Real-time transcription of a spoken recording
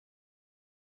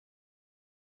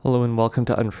Hello and welcome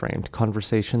to Unframed,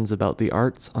 conversations about the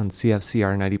arts on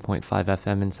CFCR 90.5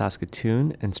 FM in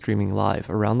Saskatoon and streaming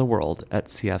live around the world at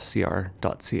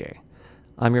cfcr.ca.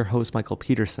 I'm your host, Michael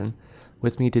Peterson.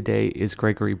 With me today is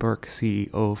Gregory Burke,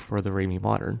 CEO for the Ramey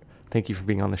Modern. Thank you for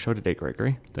being on the show today,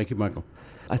 Gregory. Thank you, Michael.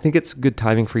 I think it's good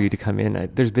timing for you to come in.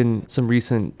 There's been some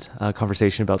recent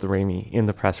conversation about the Ramey in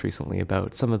the press recently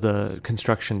about some of the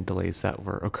construction delays that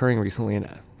were occurring recently. And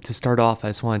to start off, I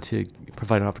just wanted to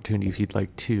provide an opportunity if you'd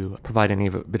like to provide a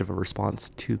bit of a response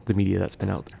to the media that's been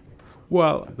out there.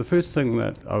 Well, the first thing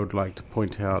that I would like to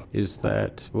point out is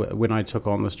that when I took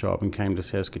on this job and came to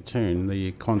Saskatoon,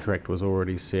 the contract was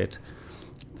already set.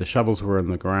 The shovels were in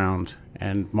the ground,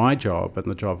 and my job and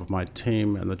the job of my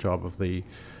team and the job of the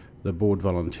board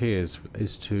volunteers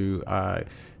is to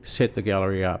set the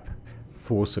gallery up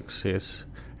for success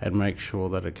and make sure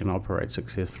that it can operate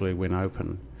successfully when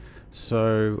open.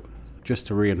 So just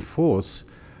to reinforce,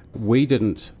 we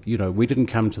didn't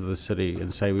come to the city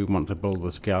and say we want to build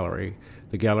this gallery.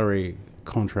 The gallery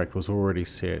contract was already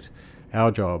set.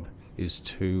 Our job is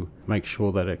to make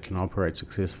sure that it can operate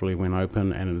successfully when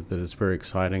open and that it's very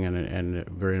exciting and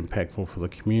very impactful for the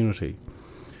community.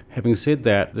 Having said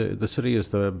that, the city is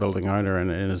the building owner and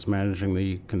is managing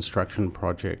the construction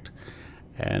project.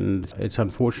 And it's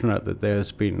unfortunate that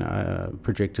there's been a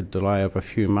projected delay of a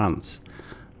few months.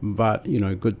 But,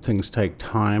 good things take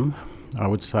time, I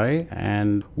would say.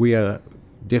 And we are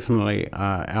definitely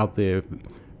out there,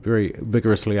 very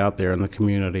vigorously out there in the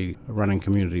community, running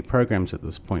community programs at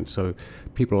this point. So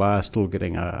people are still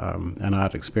getting an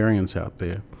art experience out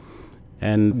there.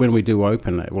 And when we do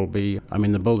open, it will be,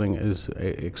 the building is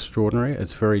extraordinary.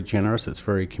 It's very generous. It's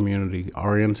very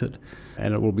community-oriented.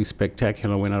 And it will be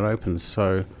spectacular when it opens.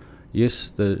 So, yes,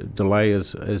 the delay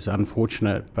is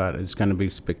unfortunate, but it's going to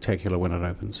be spectacular when it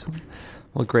opens.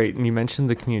 Well, great. And you mentioned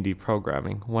the community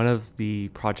programming. One of the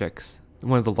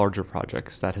larger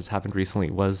projects that has happened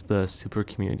recently was the Super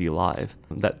Community Live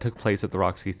that took place at the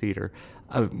Roxy Theatre.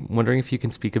 I'm wondering if you can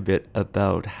speak a bit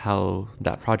about how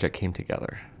that project came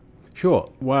together.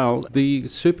 Sure. Well, the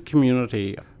Super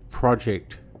Community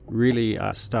project really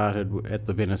started at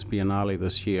the Venice Biennale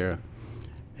this year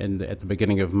and at the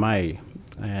beginning of May.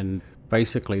 And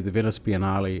basically the Venice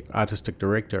Biennale artistic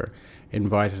director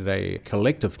invited a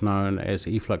collective known as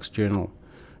Eflux Journal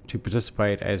to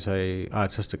participate as a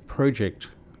artistic project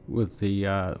with the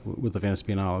Venice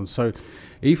Biennale. And so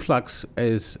Eflux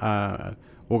is an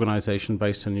organization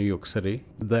based in New York City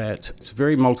that it's a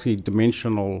very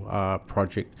multi-dimensional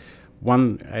project.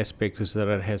 One aspect is that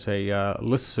it has a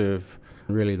listserv,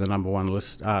 really the number one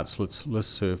arts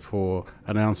listserv for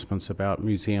announcements about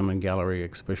museum and gallery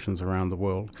exhibitions around the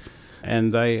world.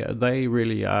 And they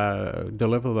really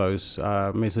deliver those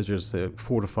messages,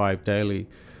 4 to 5 daily,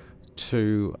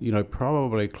 to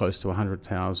probably close to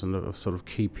 100,000 of sort of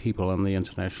key people in the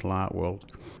international art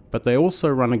world. But they also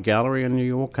run a gallery in New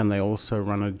York, and they also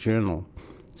run a journal.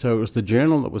 So it was the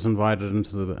journal that was invited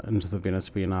into the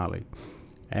Venice Biennale.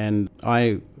 And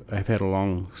I have had a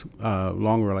long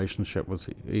relationship with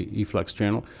Eflux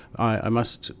Journal. I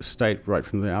must state right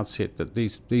from the outset that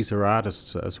these are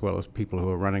artists as well as people who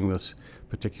are running this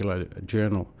particular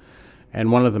journal.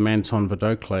 And one of them, Anton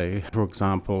Vidoclet, for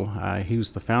example, he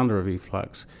was the founder of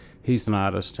Eflux. He's an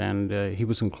artist, and he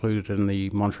was included in the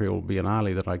Montreal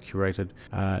Biennale that I curated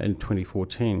in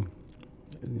 2014.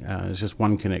 It's just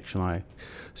one connection.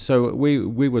 So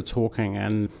we were talking,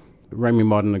 and Ramey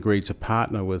Modern agreed to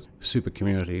partner with Super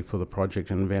Community for the project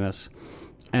in Venice.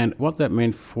 And what that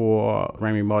meant for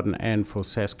Ramey Modern and for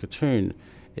Saskatoon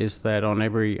is that on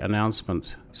every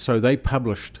announcement, so they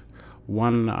published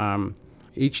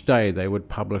each day they would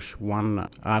publish one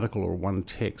article or one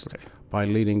text by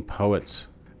leading poets,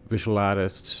 visual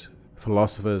artists,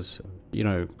 philosophers,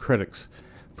 critics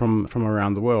from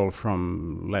around the world,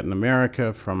 from Latin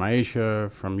America, from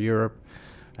Asia, from Europe,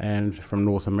 and from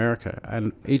North America.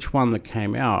 And each one that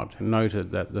came out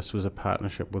noted that this was a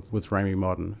partnership with Ramey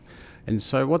Modern. And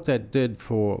so what that did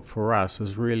for us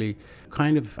is really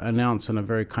kind of announce in a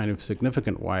very kind of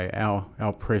significant way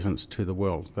our presence to the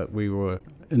world, that we were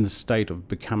in the state of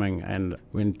becoming, and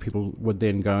when people would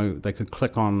then go, they could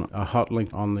click on a hot link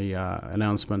on the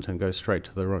announcement and go straight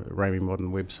to the Ramey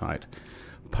Modern website.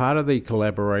 Part of the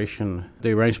collaboration,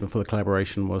 the arrangement for the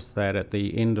collaboration was that at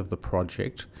the end of the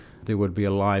project, there would be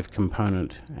a live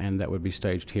component, and that would be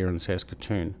staged here in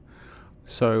Saskatoon.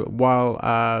 So while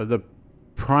the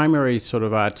primary sort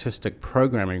of artistic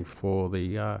programming for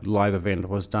the live event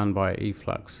was done by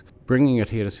Eflux, bringing it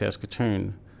here to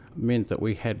Saskatoon meant that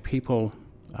we had people,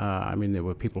 there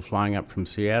were people flying up from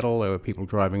Seattle, there were people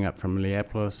driving up from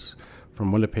Minneapolis,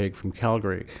 from Winnipeg, from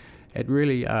Calgary, it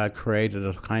really created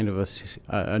a kind of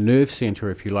a nerve centre,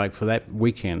 if you like, for that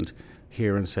weekend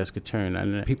here in Saskatoon,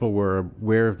 and people were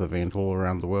aware of the event all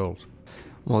around the world.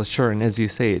 Well, sure, and as you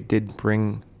say, it did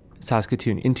bring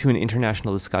Saskatoon into an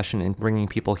international discussion and bringing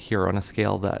people here on a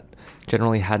scale that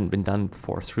generally hadn't been done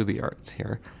before through the arts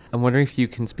here. I'm wondering if you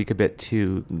can speak a bit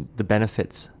to the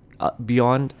benefits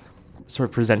beyond sort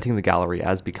of presenting the gallery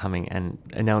as becoming and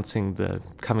announcing the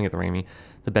coming of the Ramey,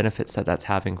 the benefits that that's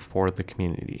having for the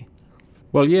community.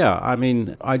 Well, yeah, I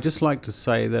mean, I'd just like to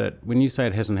say that when you say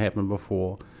it hasn't happened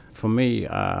before, for me,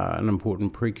 an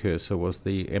important precursor was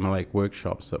the MLAC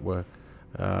workshops that were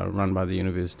run by the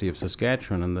University of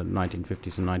Saskatchewan in the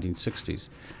 1950s and 1960s.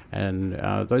 And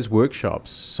those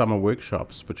workshops, summer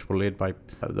workshops, which were led by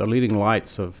the leading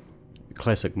lights of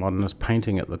classic modernist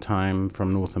painting at the time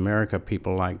from North America,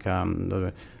 people like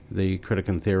the critic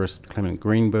and theorist Clement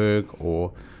Greenberg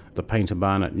or the painter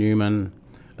Barnett Newman.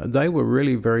 They were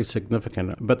really very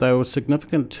significant, but they were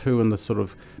significant too in the sort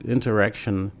of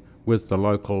interaction with the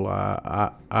local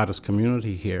artist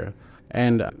community here.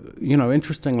 And,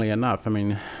 interestingly enough, I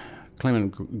mean,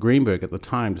 Clement Greenberg at the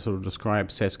time sort of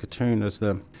described Saskatoon as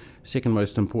the second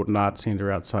most important art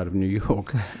centre outside of New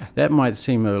York. That might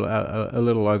seem a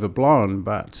little overblown,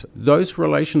 but those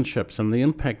relationships and the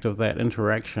impact of that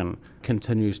interaction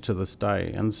continues to this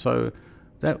day. And so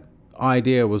that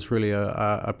idea was really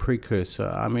a precursor.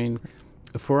 I mean,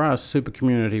 for us, Super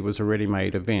Community was a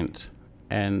ready-made event,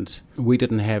 and we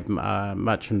didn't have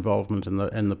much involvement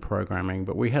in the programming,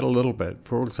 but we had a little bit.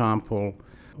 For example,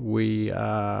 we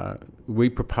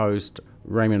proposed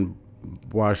Raymond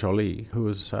Boisjoli, who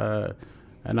was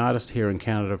an artist here in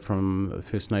Canada from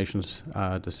First Nations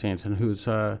descent, and who's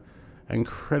an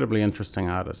incredibly interesting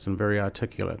artist and very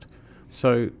articulate.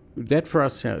 So that for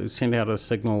us sent out a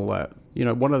signal that,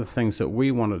 one of the things that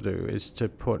we want to do is to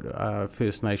put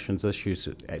First Nations issues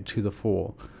to the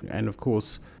fore. And of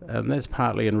course, that's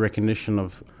partly in recognition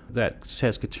of that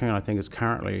Saskatoon, I think, is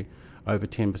currently over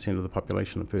 10% of the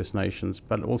population of First Nations,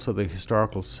 but also the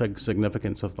historical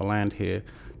significance of the land here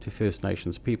to First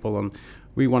Nations people. And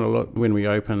we want to look, when we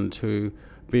open, to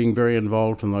being very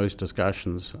involved in those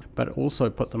discussions, but also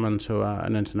put them into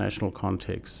an international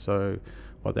context. So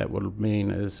what that would mean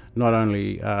is not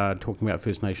only talking about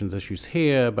First Nations issues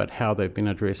here, but how they've been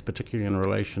addressed, particularly in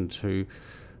relation to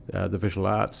the visual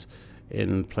arts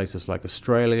in places like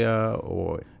Australia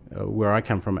or where I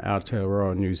come from,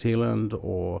 Aotearoa, New Zealand,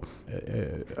 or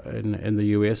in the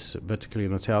US, particularly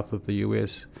in the south of the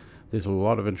US. There's a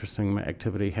lot of interesting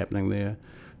activity happening there.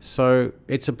 So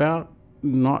it's about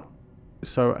our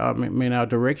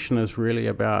direction is really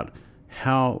about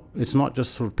how it's not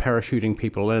just sort of parachuting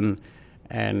people in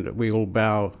and we all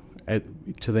bow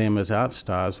to them as art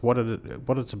stars. What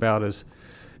it's about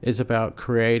is about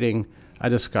creating a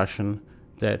discussion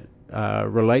that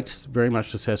relates very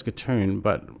much to Saskatoon,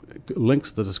 but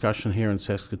links the discussion here in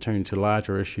Saskatoon to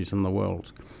larger issues in the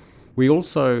world. We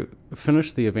also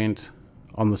finished the event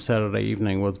on the Saturday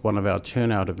evening with one of our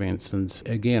turnout events, and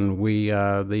again,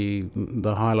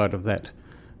 the highlight of that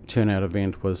turnout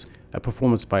event was a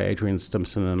performance by Adrian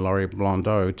Stimson and Laurie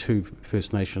Blondeau, two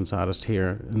First Nations artists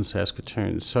here in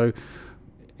Saskatoon. So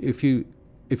if you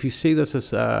see this as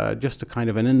just a kind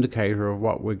of an indicator of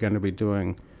what we're going to be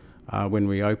doing when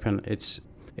we open, it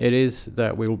is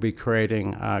that we will be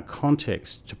creating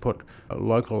context to put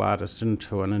local artists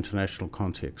into an international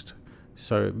context.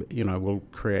 So, we'll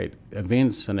create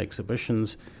events and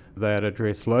exhibitions that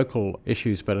address local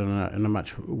issues, but in a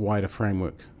much wider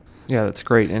framework. Yeah, that's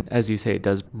great. And as you say, it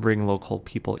does bring local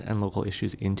people and local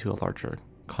issues into a larger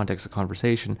context of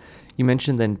conversation. You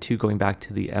mentioned then, too, going back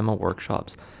to the Emma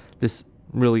workshops, this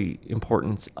really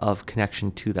importance of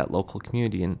connection to that local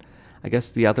community. And I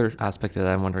guess the other aspect that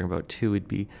I'm wondering about, too, would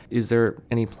be, is there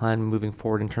any plan moving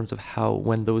forward in terms of how,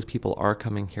 when those people are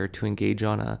coming here, to engage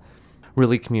on a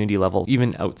really community level,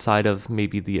 even outside of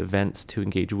maybe the events, to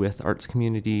engage with arts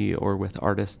community or with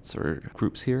artists or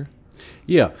groups here?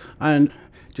 Yeah, and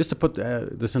just to put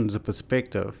this into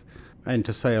perspective and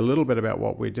to say a little bit about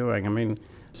what we're doing, I mean,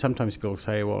 sometimes people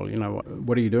say, well,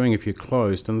 what are you doing if you're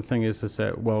closed? And the thing is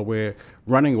that, well, we're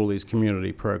running all these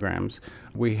community programs.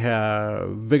 We have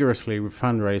vigorously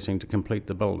fundraising to complete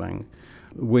the building.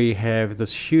 We have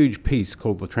this huge piece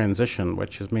called the transition,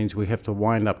 which means we have to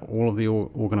wind up all of the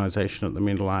organisation at the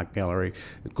Mendel Art Gallery.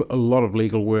 A lot of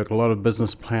legal work, a lot of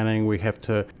business planning. We have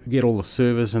to get all the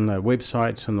servers and the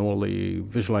websites and all the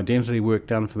visual identity work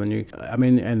done for the new,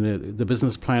 and the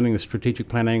business planning, the strategic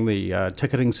planning, the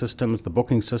ticketing systems, the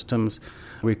booking systems.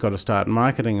 We've got to start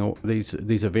marketing all these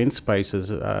event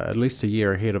spaces at least a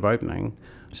year ahead of opening.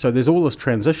 So there's all this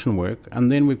transition work, and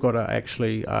then we've got to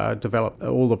actually develop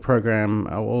all the program,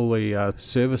 all the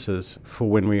services for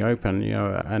when we open.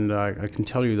 And I can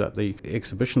tell you that the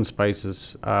exhibition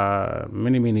spaces are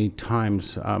many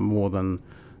times more than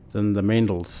the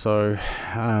Mendels. So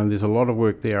there's a lot of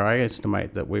work there. I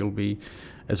estimate that we'll be,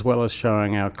 as well as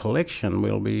showing our collection,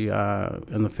 we'll be,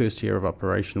 in the first year of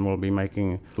operation, we'll be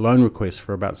making loan requests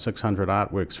for about 600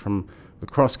 artworks from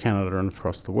across Canada and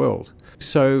across the world.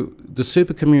 So the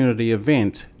Super Community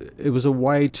event, it was a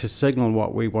way to signal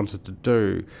what we wanted to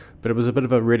do, but it was a bit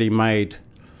of a ready-made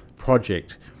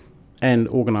project and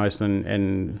organised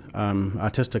and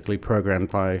artistically programmed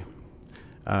by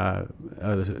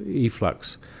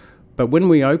eFlux. But when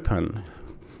we open,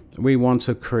 we want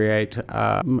to create,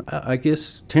 I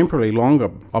guess, temporarily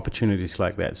longer opportunities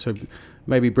like that. So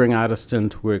maybe bring artists in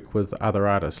to work with other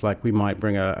artists. Like we might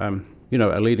bring a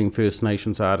leading First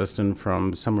Nations artist in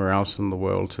from somewhere else in the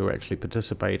world to actually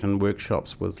participate in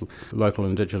workshops with local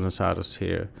Indigenous artists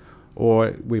here.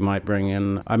 Or we might bring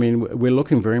in, we're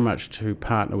looking very much to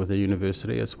partner with the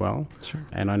university as well. Sure.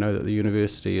 And I know that the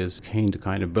university is keen to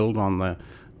kind of build on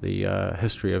the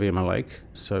history of Emma Lake.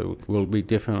 So we'll be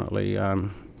definitely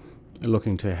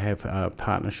looking to have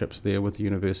partnerships there with the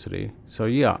university. So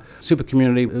yeah, Super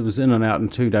Community, it was in and out in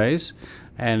 2 days,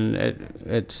 and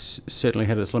it certainly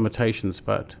had its limitations,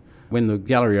 but when the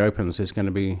gallery opens, there's going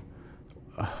to be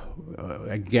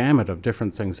a gamut of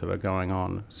different things that are going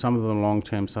on. Some of them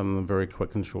long-term, some of them very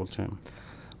quick and short-term.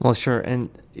 Well, sure. And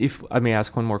if I may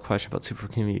ask one more question about Super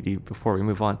Community before we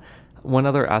move on. One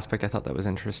other aspect I thought that was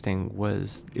interesting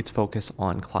was its focus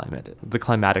on climate, the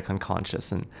climatic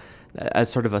unconscious, and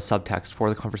as sort of a subtext for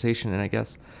the conversation. And I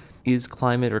guess, is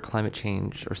climate or climate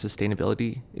change or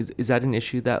sustainability, is that an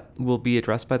issue that will be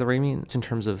addressed by the Ramey in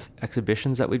terms of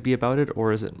exhibitions that would be about it,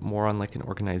 or is it more on like an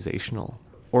organizational,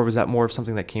 or was that more of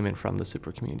something that came in from the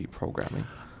Super Community programming?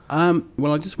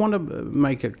 Well, I just want to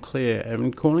make it clear,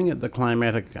 calling it the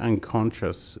climatic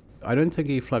unconscious, I don't think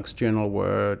eFlux Journal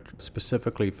were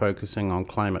specifically focusing on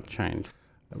climate change.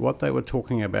 What they were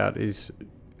talking about is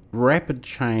rapid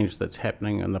change that's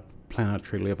happening on the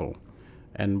planetary level,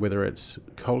 and whether it's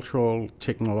cultural,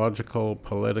 technological,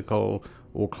 political,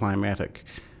 or climatic.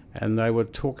 And they were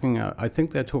talking, I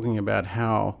think they're talking about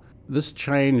how this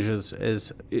change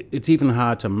it's even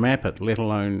hard to map it, let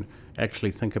alone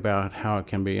actually think about how it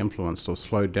can be influenced or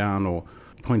slowed down or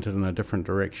pointed in a different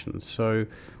direction. So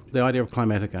the idea of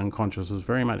climatic unconscious is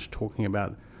very much talking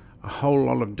about a whole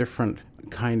lot of different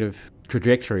kind of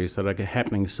trajectories that are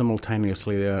happening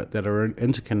simultaneously that are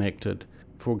interconnected.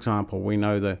 For example, we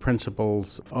know the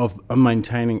principles of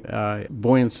maintaining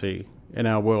buoyancy in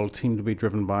our world seem to be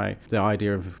driven by the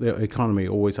idea of the economy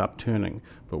always upturning.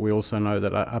 But we also know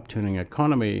that an upturning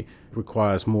economy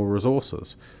requires more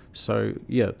resources. So,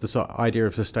 yeah, this idea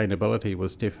of sustainability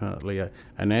was definitely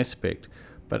an aspect.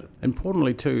 But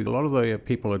importantly, too, a lot of the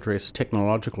people address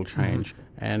technological change,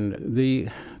 and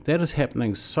that is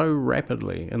happening so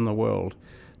rapidly in the world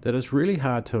that it's really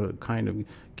hard to kind of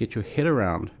get your head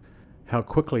around how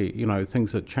quickly,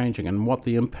 things are changing and what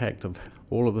the impact of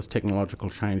all of this technological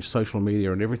change, social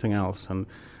media and everything else, and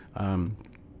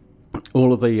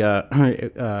all of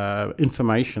the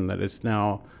information that is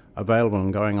now available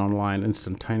and going online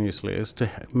instantaneously is to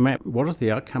map what is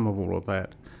the outcome of all of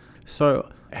that.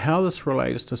 So how this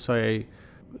relates to, say,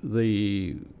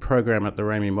 the program at the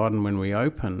Ramey Modern when we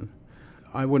open,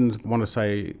 I wouldn't want to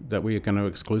say that we are going to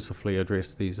exclusively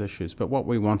address these issues, but what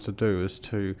we want to do is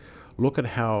to look at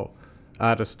how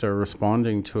artists are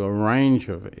responding to a range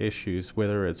of issues,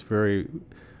 whether it's very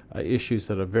issues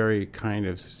that are very kind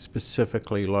of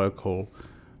specifically local,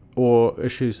 or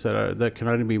issues that can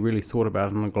only be really thought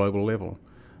about on a global level.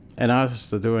 And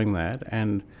artists are doing that,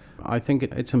 and I think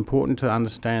it's important to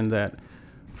understand that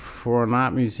for an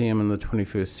art museum in the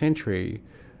 21st century,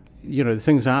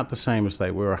 things aren't the same as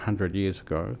they were 100 years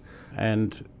ago,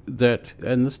 and that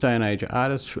in this day and age,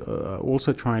 artists are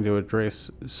also trying to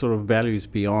address sort of values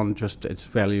beyond just its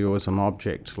value as an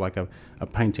object, like a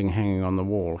painting hanging on the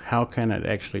wall. How can it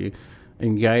actually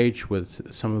engage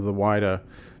with some of the wider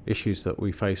issues that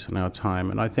we face in our time?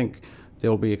 And I think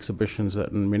there'll be exhibitions that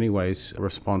in many ways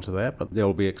respond to that, but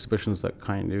there'll be exhibitions that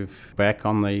kind of back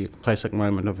on the classic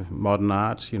moment of modern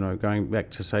art, going back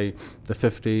to, say, the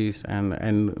 50s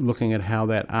and looking at how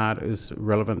that art is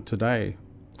relevant today.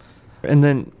 And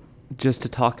then just to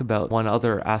talk about one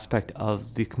other aspect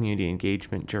of the community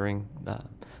engagement during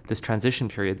this transition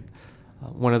period,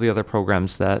 one of the other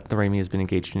programs that the Ramey has been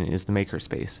engaged in is the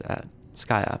Makerspace at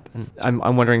SkyUp. And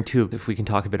I'm wondering, too, if we can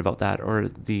talk a bit about that, or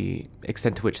the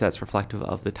extent to which that's reflective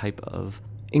of the type of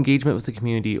engagement with the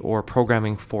community or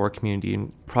programming for a community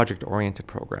and project-oriented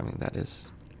programming that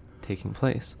is taking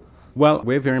place? Well,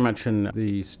 we're very much in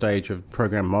the stage of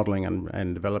program modelling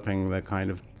and developing the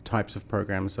kind of types of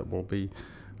programs that will be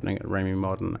happening at Ramey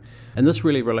Modern. And this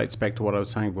really relates back to what I was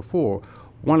saying before.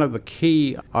 One of the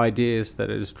key ideas that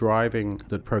is driving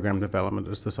the program development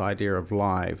is this idea of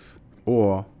live,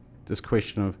 or this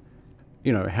question of,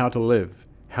 how to live.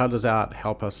 How does art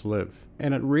help us live?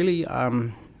 And it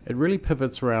really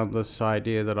pivots around this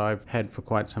idea that I've had for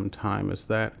quite some time, is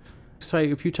that, say,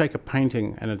 if you take a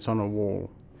painting and it's on a wall,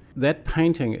 that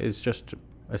painting is just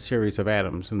a series of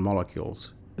atoms and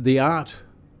molecules. The art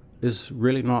is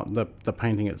really not the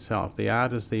painting itself. The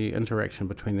art is the interaction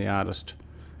between the artist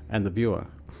and the viewer.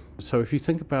 So if you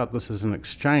think about this as an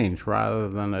exchange rather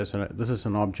than this is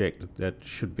an object that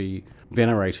should be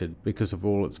venerated because of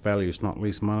all its values, not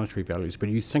least monetary values, but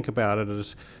you think about it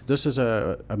as this is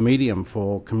a medium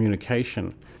for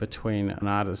communication between an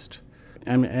artist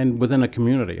and within a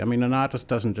community. I mean, an artist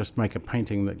doesn't just make a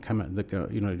painting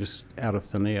that just out of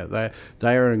thin air.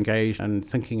 They are engaged in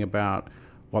thinking about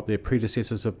what their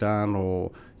predecessors have done or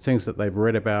things that they've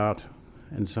read about,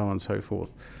 and so on and so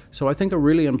forth. So I think a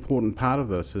really important part of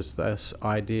this is this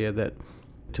idea that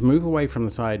to move away from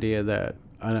this idea that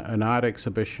an art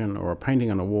exhibition or a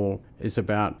painting on a wall is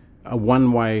about a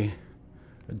one-way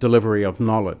delivery of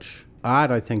knowledge.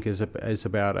 Art, I think, is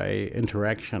about a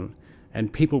interaction,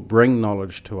 and people bring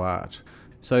knowledge to art.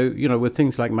 So, with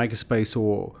things like Makerspace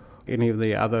or any of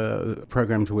the other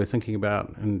programs we're thinking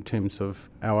about in terms of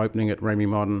our opening at Ramey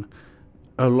Modern,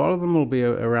 a lot of them will be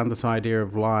around this idea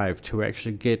of live, to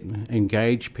actually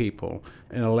engage people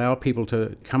and allow people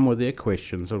to come with their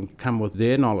questions and come with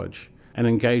their knowledge and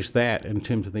engage that in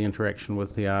terms of the interaction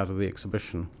with the art of the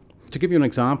exhibition. To give you an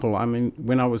example, I mean,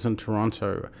 when I was in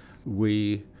Toronto,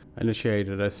 we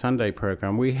initiated a Sunday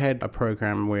program. We had a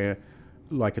program where,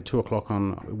 like at 2 o'clock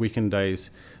on weekend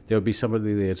days, there would be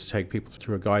somebody there to take people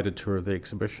through a guided tour of the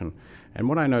exhibition. And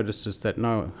what I noticed is that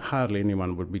hardly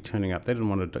anyone would be turning up. They didn't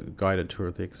want a guided tour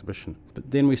of the exhibition.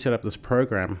 But then we set up this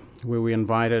program where we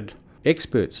invited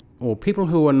experts or people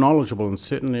who are knowledgeable in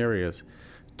certain areas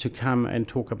to come and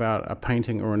talk about a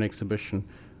painting or an exhibition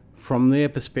from their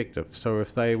perspective. So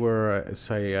if they were,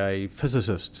 say, a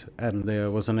physicist and there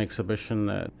was an exhibition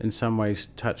that in some ways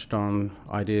touched on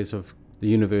ideas of the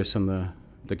universe and the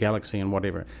galaxy and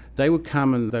whatever, they would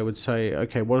come and they would say,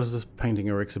 okay, what does this painting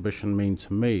or exhibition mean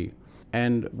to me?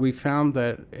 And we found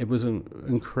that it was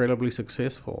incredibly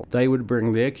successful. They would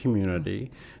bring their community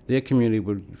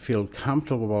would feel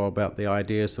comfortable about the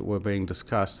ideas that were being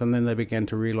discussed, and then they began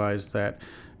to realize that,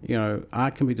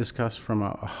 art can be discussed from a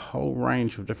whole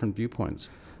range of different viewpoints.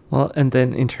 Well, and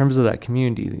then in terms of that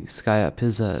community, SkyUp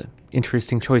is a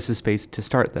interesting choice of space to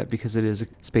start that, because it is a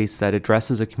space that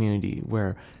addresses a community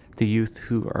where the youth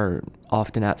who are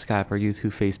often at SkyUp are youth who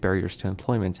face barriers to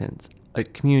employment, and it's a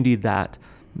community that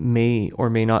may or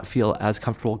may not feel as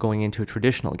comfortable going into a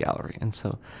traditional gallery. And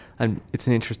so it's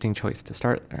an interesting choice to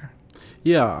start there.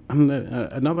 Yeah,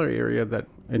 another area that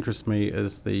interests me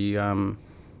is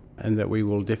and that we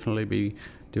will definitely be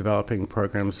developing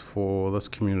programs for this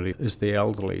community, is the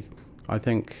elderly. I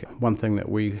think one thing that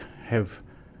we have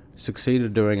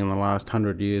succeeded doing in the last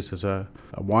 100 years as a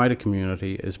wider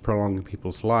community is prolonging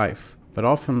people's life. But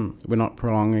often we're not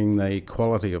prolonging the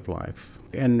quality of life.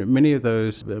 And many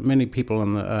people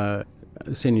in the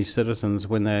senior citizens,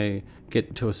 when they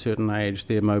get to a certain age,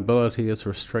 their mobility is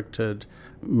restricted.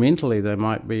 Mentally, they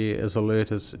might be as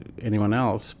alert as anyone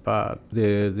else, but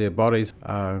their bodies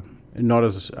are not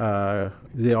as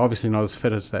they're obviously not as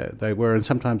fit as they were, and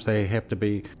sometimes they have to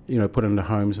be put into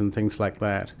homes and things like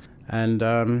that.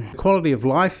 And quality of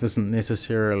life isn't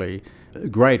necessarily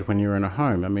great when you're in a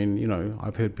home. I mean,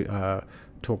 I've heard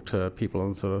talk to people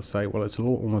and sort of say, well, it's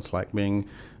almost like being,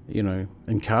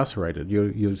 incarcerated.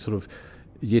 You sort of,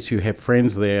 yes, you have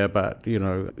friends there, but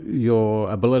your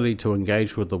ability to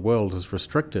engage with the world is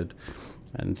restricted.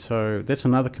 And so that's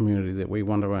another community that we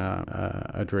want to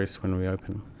address when we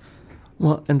open.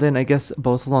 Well, and then I guess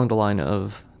both along the line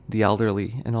of the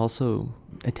elderly and also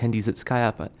attendees at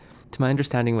SkyUp, to my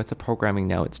understanding with the programming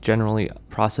now, it's generally a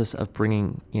process of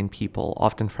bringing in people,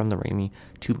 often from the Ramey,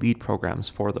 to lead programs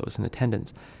for those in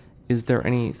attendance. Is there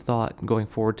any thought going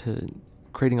forward to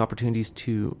creating opportunities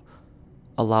to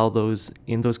allow those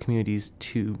in those communities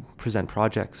to present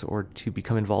projects or to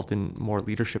become involved in more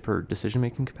leadership or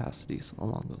decision-making capacities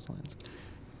along those lines?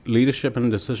 Leadership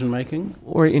and decision-making?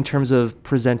 Or in terms of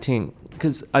presenting,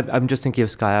 because I'm just thinking of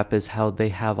SkyUp as how they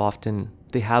have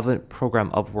a program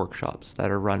of workshops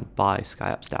that are run by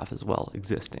SkyUp staff as well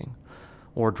existing,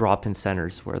 or drop-in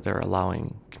centers where they're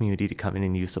allowing community to come in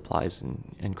and use supplies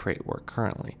and create work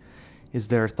currently. Is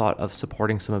there a thought of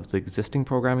supporting some of the existing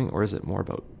programming, or is it more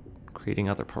about creating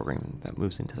other programming that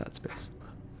moves into that space?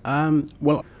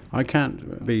 Well, I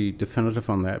can't be definitive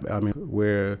on that. I mean,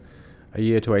 we're a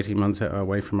year to 18 months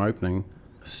away from opening.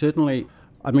 Certainly,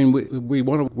 I mean, we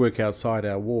want to work outside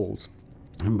our walls,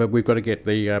 but we've got to get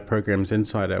the programs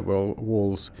inside our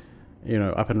walls,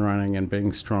 up and running and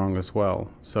being strong as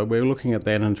well. So we're looking at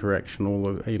that interaction all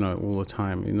the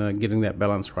time. Getting that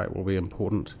balance right will be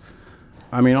important.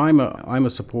 I mean, I'm a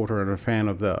supporter and a fan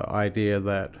of the idea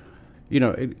that,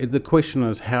 the question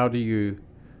is, how do you,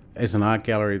 as an art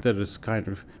gallery that is kind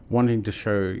of wanting to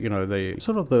show, the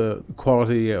sort of the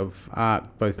quality of art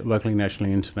both locally,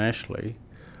 nationally, internationally,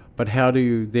 but how do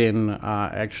you then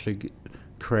actually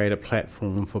create a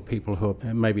platform for people who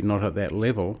are maybe not at that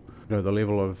level, the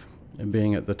level of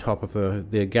being at the top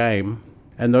of their game?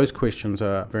 And those questions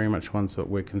are very much ones that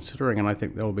we're considering, and I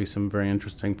think there'll be some very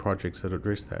interesting projects that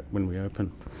address that when we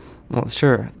open. Well,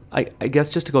 sure. I guess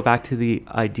just to go back to the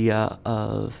idea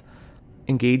of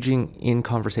engaging in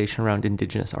conversation around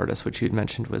Indigenous artists, which you had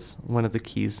mentioned was one of the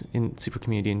keys in Super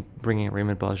Community and bringing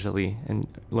Raymond Boisjoli and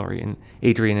Laurie and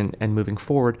Adrian and moving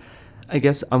forward. I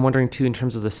guess I'm wondering too, in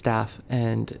terms of the staff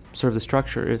and sort of the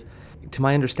structure, to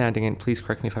my understanding, and please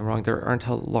correct me if I'm wrong, there aren't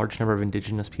a large number of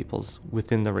Indigenous peoples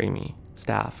within the RAMI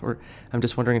staff. Or I'm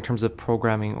just wondering in terms of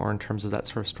programming or in terms of that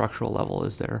sort of structural level,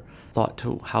 is there thought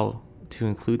to how to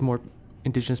include more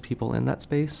Indigenous people in that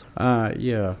space?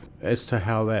 Yeah, as to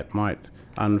how that might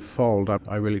unfold,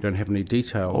 I really don't have any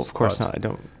details. Oh, of course not, I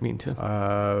don't mean to.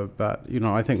 But,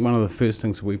 I think one of the first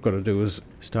things we've got to do is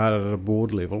start at a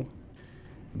board level.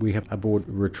 We have a board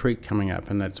retreat coming up,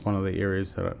 and that's one of the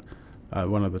areas that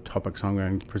one of the topics I'm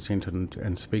going to present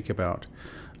and speak about.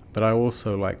 But I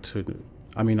also like to,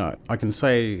 I can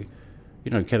say,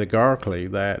 categorically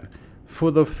that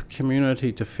for the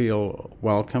community to feel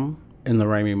welcome in the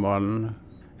Raymie Modern,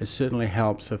 it certainly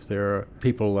helps if there are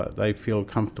people that they feel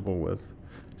comfortable with.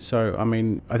 So,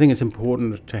 I think it's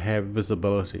important to have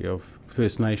visibility of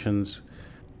First Nations.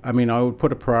 I would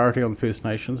put a priority on First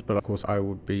Nations, but of course I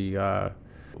would be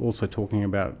also talking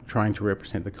about trying to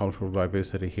represent the cultural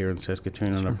diversity here in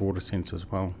Saskatoon in a broader sense as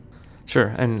well.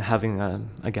 Sure, and having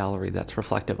a gallery that's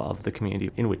reflective of the community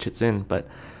in which it's in. But,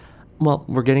 well,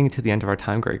 we're getting to the end of our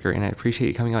time, Gregory, and I appreciate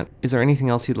you coming on. Is there anything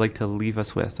else you'd like to leave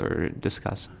us with or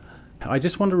discuss? I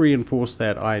just want to reinforce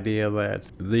that idea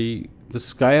that the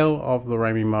scale of the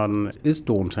Raymie Modern is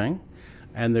daunting,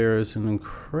 and there is an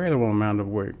incredible amount of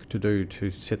work to do to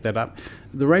set that up.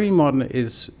 The Raymie Modern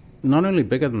is not only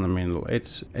bigger than the Mendel,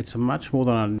 it's much more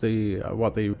than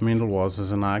what the Mendel was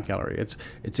as an art gallery.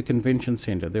 It's a convention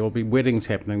centre. There will be weddings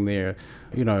happening there,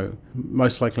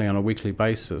 most likely on a weekly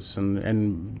basis,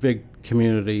 and big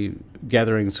community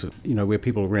gatherings, where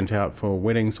people rent out for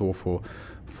weddings or for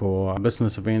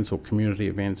business events or community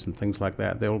events and things like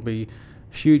that. There will be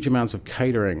huge amounts of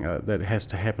catering that has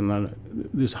to happen.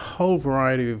 There's a whole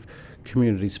variety of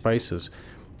community spaces.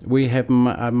 We have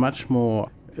a much more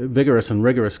vigorous and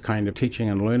rigorous kind of teaching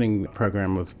and learning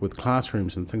program with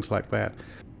classrooms and things like that.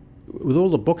 With all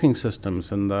the booking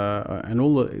systems and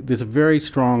there's a very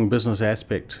strong business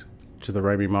aspect to the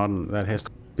Raymie Modern that has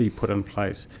to be put in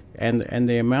place, and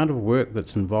the amount of work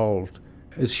that's involved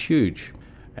is huge.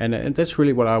 And that's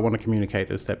really what I want to communicate,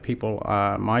 is that people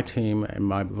are, my team and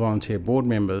my volunteer board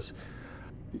members,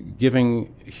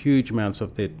 giving huge amounts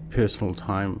of their personal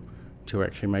time to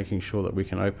actually making sure that we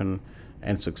can open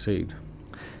and succeed.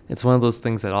 It's one of those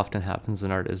things that often happens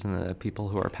in art, isn't it? People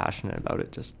who are passionate about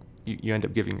it, just you end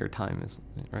up giving your time, isn't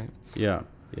it, right? Yeah.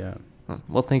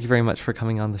 Well, thank you very much for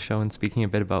coming on the show and speaking a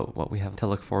bit about what we have to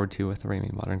look forward to with the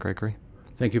Raymie Modern, Gregory.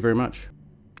 Thank you very much.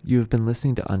 You have been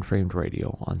listening to Unframed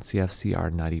Radio on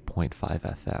CFCR 90.5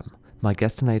 FM. My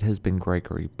guest tonight has been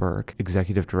Gregory Burke,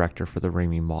 Executive Director for the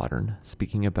Raymie Modern,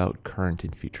 speaking about current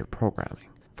and future programming.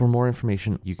 For more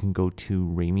information, you can go to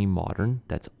Raymie Modern,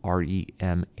 that's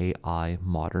REMAI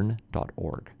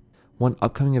modern.org. One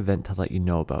upcoming event to let you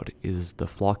know about is the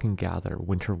Flock and Gather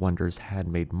Winter Wonders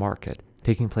Handmade Market,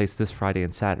 taking place this Friday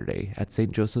and Saturday at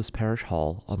St. Joseph's Parish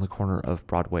Hall on the corner of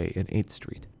Broadway and 8th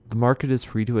Street. The market is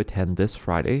free to attend this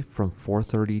Friday from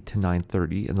 4:30 to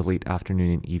 9:30 in the late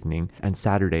afternoon and evening, and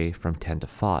Saturday from 10 to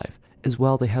 5. As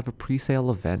well, they have a pre-sale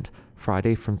event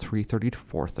Friday from 3:30 to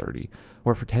 4:30,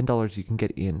 where for $10 you can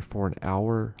get in for an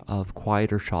hour of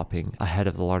quieter shopping ahead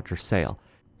of the larger sale.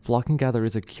 Flock and Gather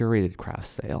is a curated craft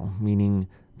sale, meaning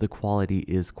the quality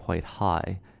is quite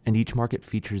high, and each market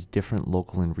features different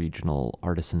local and regional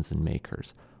artisans and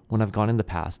makers. When I've gone in the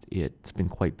past, it's been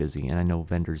quite busy, and I know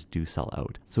vendors do sell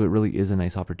out. So it really is a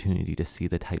nice opportunity to see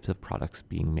the types of products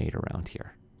being made around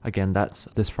here. Again, that's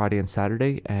this Friday and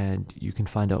Saturday, and you can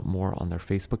find out more on their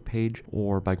Facebook page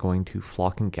or by going to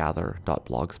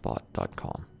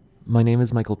flockandgather.blogspot.com. My name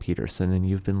is Michael Peterson, and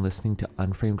you've been listening to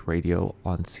Unframed Radio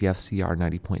on CFCR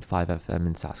 90.5 FM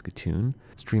in Saskatoon,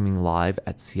 streaming live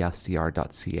at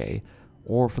cfcr.ca.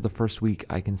 Or for the first week,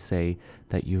 I can say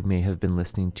that you may have been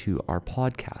listening to our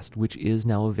podcast, which is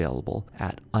now available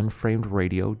at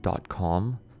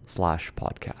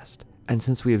unframedradio.com/podcast. And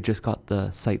since we have just got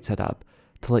the site set up,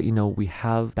 to let you know, we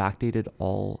have backdated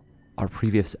all our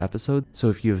previous episodes. So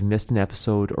if you have missed an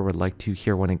episode or would like to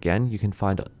hear one again, you can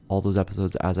find all those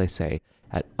episodes, as I say,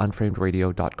 at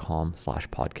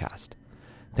unframedradio.com/podcast.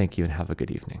 Thank you and have a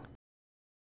good evening.